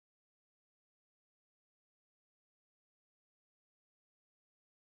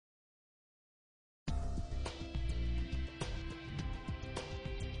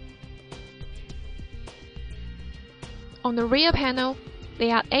On the rear panel,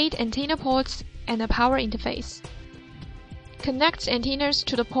 there are 8 antenna ports and a power interface. Connect antennas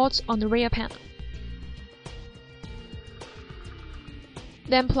to the ports on the rear panel.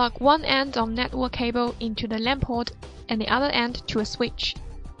 Then plug one end of network cable into the LAN port and the other end to a switch.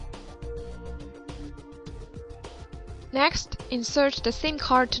 Next, insert the SIM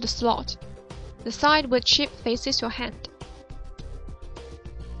card to the slot, the side where chip faces your hand.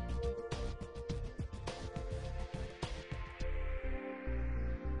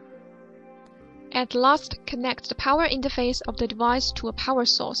 At last, connect the power interface of the device to a power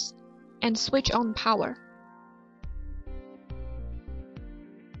source and switch on power.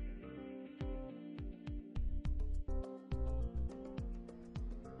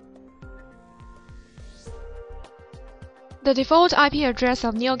 The default IP address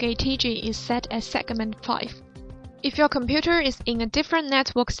of NeoGate TG is set as segment 5. If your computer is in a different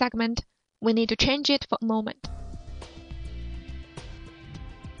network segment, we need to change it for a moment.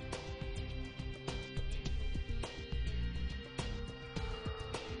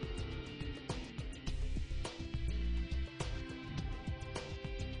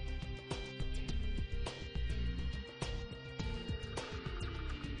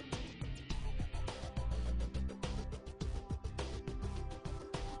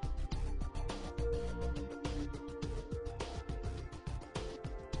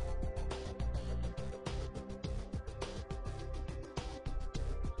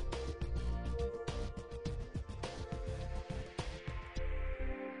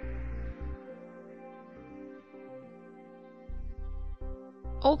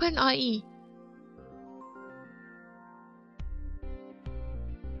 Open IE.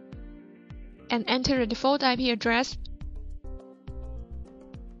 And enter the default IP address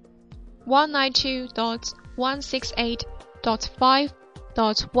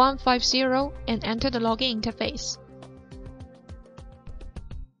 192.168.5.150 and enter the login interface.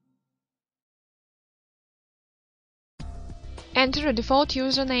 Enter the default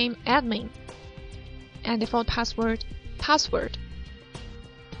username admin and default password password.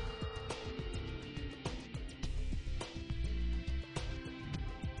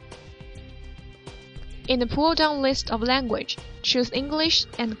 In the pull-down list of language, choose English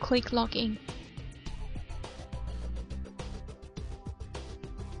and click Login.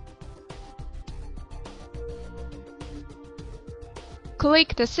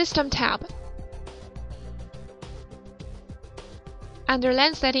 Click the System tab. Under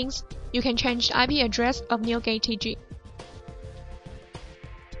LAN settings, you can change the IP address of NeoGate TG.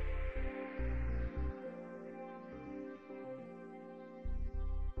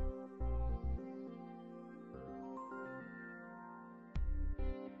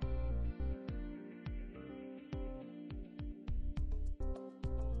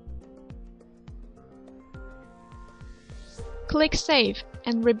 Click Save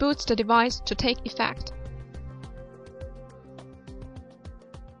and reboot the device to take effect.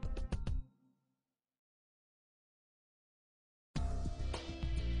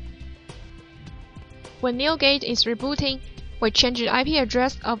 When NeoGate is rebooting, we change the IP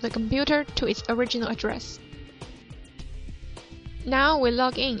address of the computer to its original address. Now we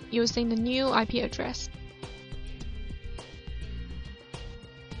log in using the new IP address.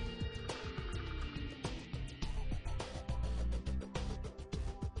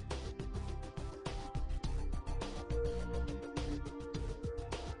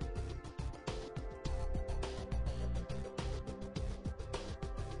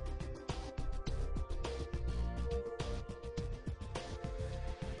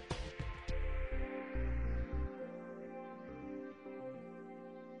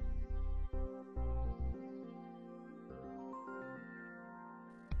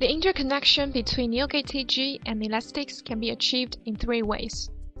 The interconnection between NeoGate TG and Elastix can be achieved in 3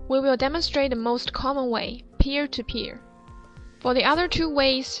 ways. We will demonstrate the most common way, peer-to-peer. For the other 2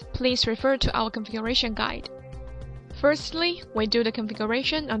 ways, please refer to our configuration guide. Firstly, we do the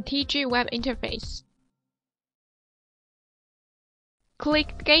configuration on TG web interface.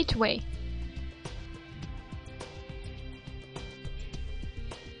 Click Gateway.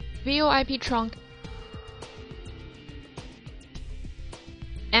 VoIP trunk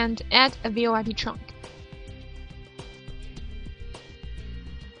and add a VoIP trunk.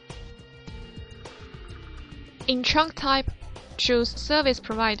 In trunk type, choose Service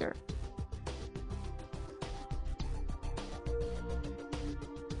Provider.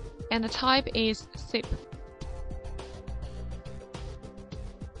 And the type is SIP.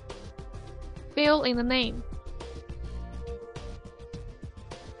 Fill in the name.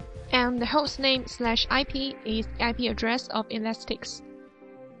 And the hostname/IP is the IP address of Elastix.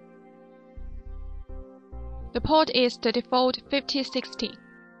 The port is the default 5060.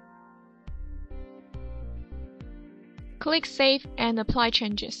 Click Save and apply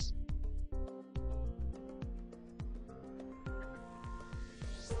changes.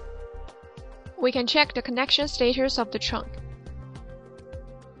 We can check the connection status of the trunk.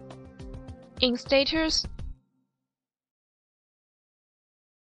 In Status,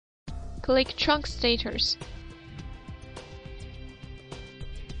 click Trunk Status.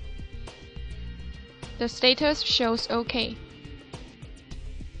 The status shows OK.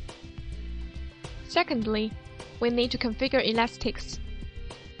 Secondly, we need to configure Elastix.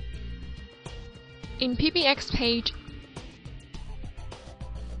 In PBX page,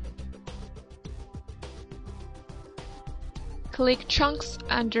 click Trunks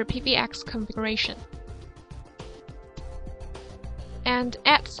under PBX Configuration and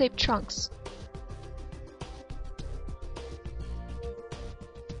add SIP trunks.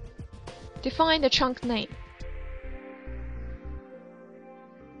 Define the trunk name.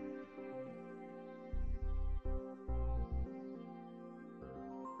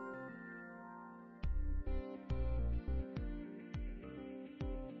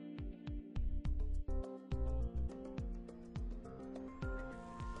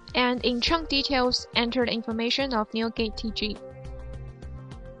 And in trunk details, enter the information of NeoGate TG.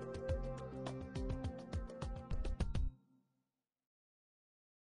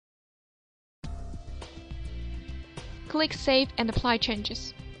 Click Save and apply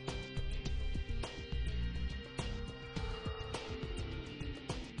changes.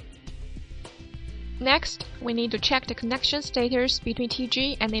 Next, we need to check the connection status between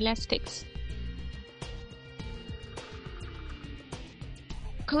TG and Elastix.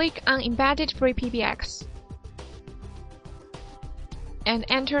 Click on Embedded FreePBX and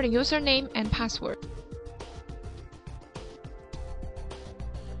enter the username and password.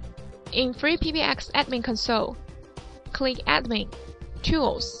 In FreePBX Admin Console, click Admin,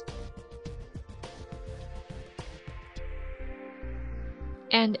 Tools,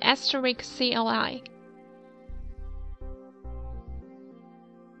 and *CLI.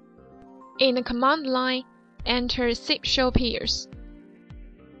 In the command line, enter SIP show peers.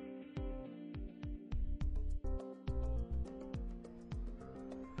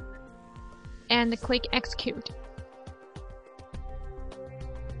 And click Execute.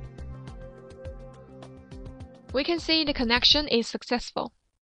 We can see the connection is successful.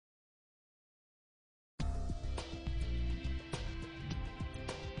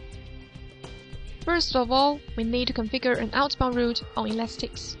 First of all, we need to configure an outbound route on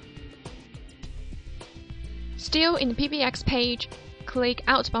Elastix. Still in the PBX page, click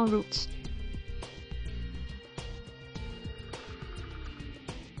Outbound Routes.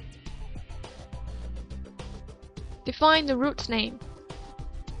 Define the route name.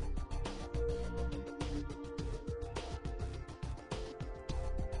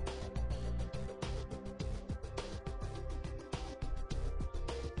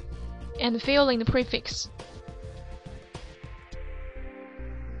 And fill in the prefix.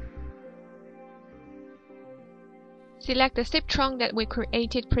 Select the SIP trunk that we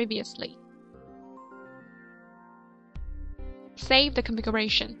created previously. Save the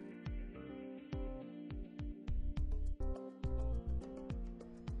configuration.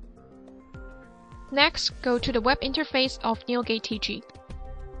 Next, go to the web interface of NeoGate TG.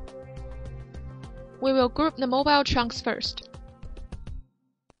 We will group the mobile trunks first.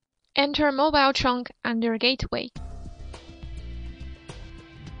 Enter mobile trunk under Gateway.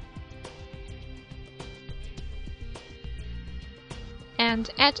 And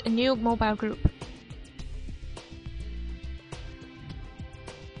add a new mobile group.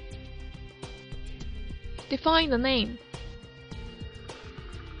 Define the name.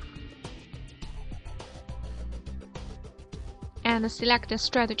 And select the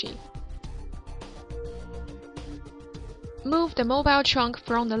strategy. Move the mobile trunk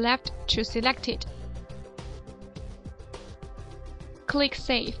from the left to selected. Click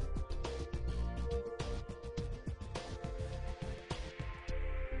Save.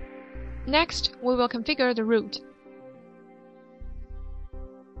 Next, we will configure the route.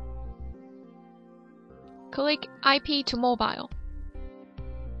 Click IP to Mobile.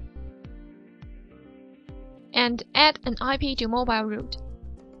 And add an IP to Mobile route.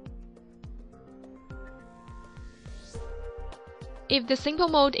 If the simple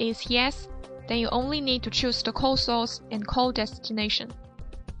mode is yes, then you only need to choose the call source and call destination.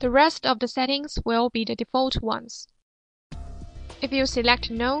 The rest of the settings will be the default ones. If you select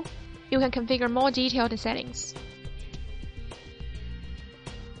no, you can configure more detailed settings.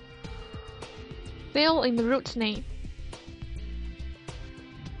 Fill in the route name.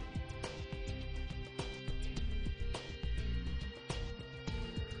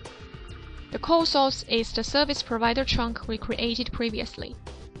 The call source is the service provider trunk we created previously.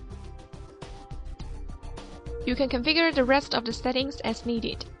 You can configure the rest of the settings as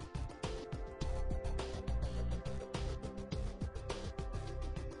needed.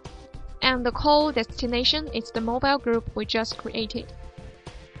 And the call destination is the mobile group we just created.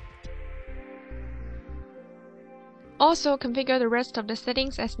 Also configure the rest of the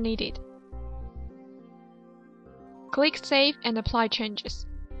settings as needed. Click Save and apply changes.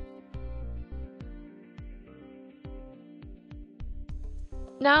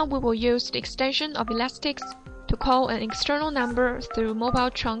 Now we will use the extension of Elastix to call an external number through mobile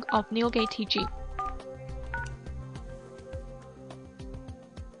trunk of NeoGate TG.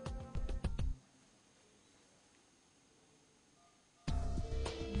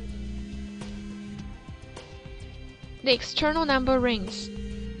 The external number rings.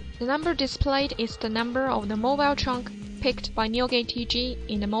 The number displayed is the number of the mobile trunk picked by NeoGate TG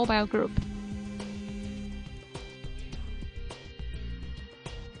in the mobile group.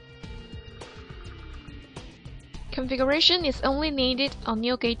 Configuration is only needed on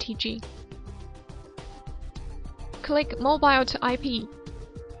NeoGate TG. Click Mobile to IP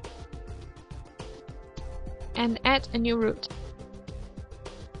and add a new route.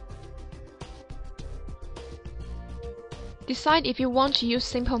 Decide if you want to use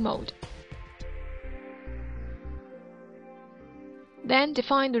simple mode. Then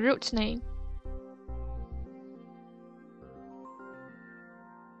define the route name.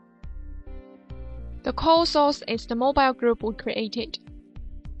 The call source is the mobile group we created.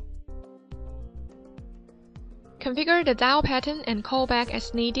 Configure the dial pattern and callback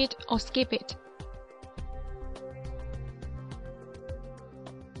as needed or skip it.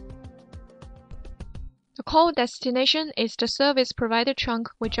 The call destination is the service provider trunk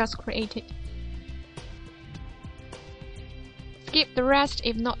we just created. Skip the rest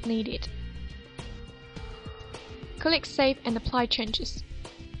if not needed. Click Save and apply changes.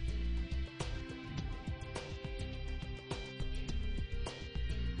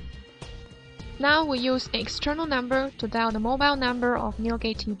 Now we use an external number to dial the mobile number of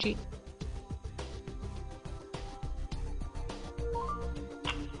NeoGate TG.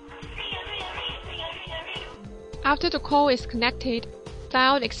 After the call is connected,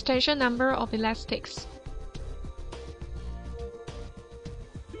 dial the extension number of Elastix.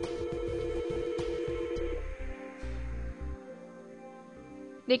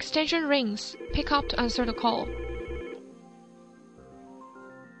 The extension rings. Pick up to answer the call.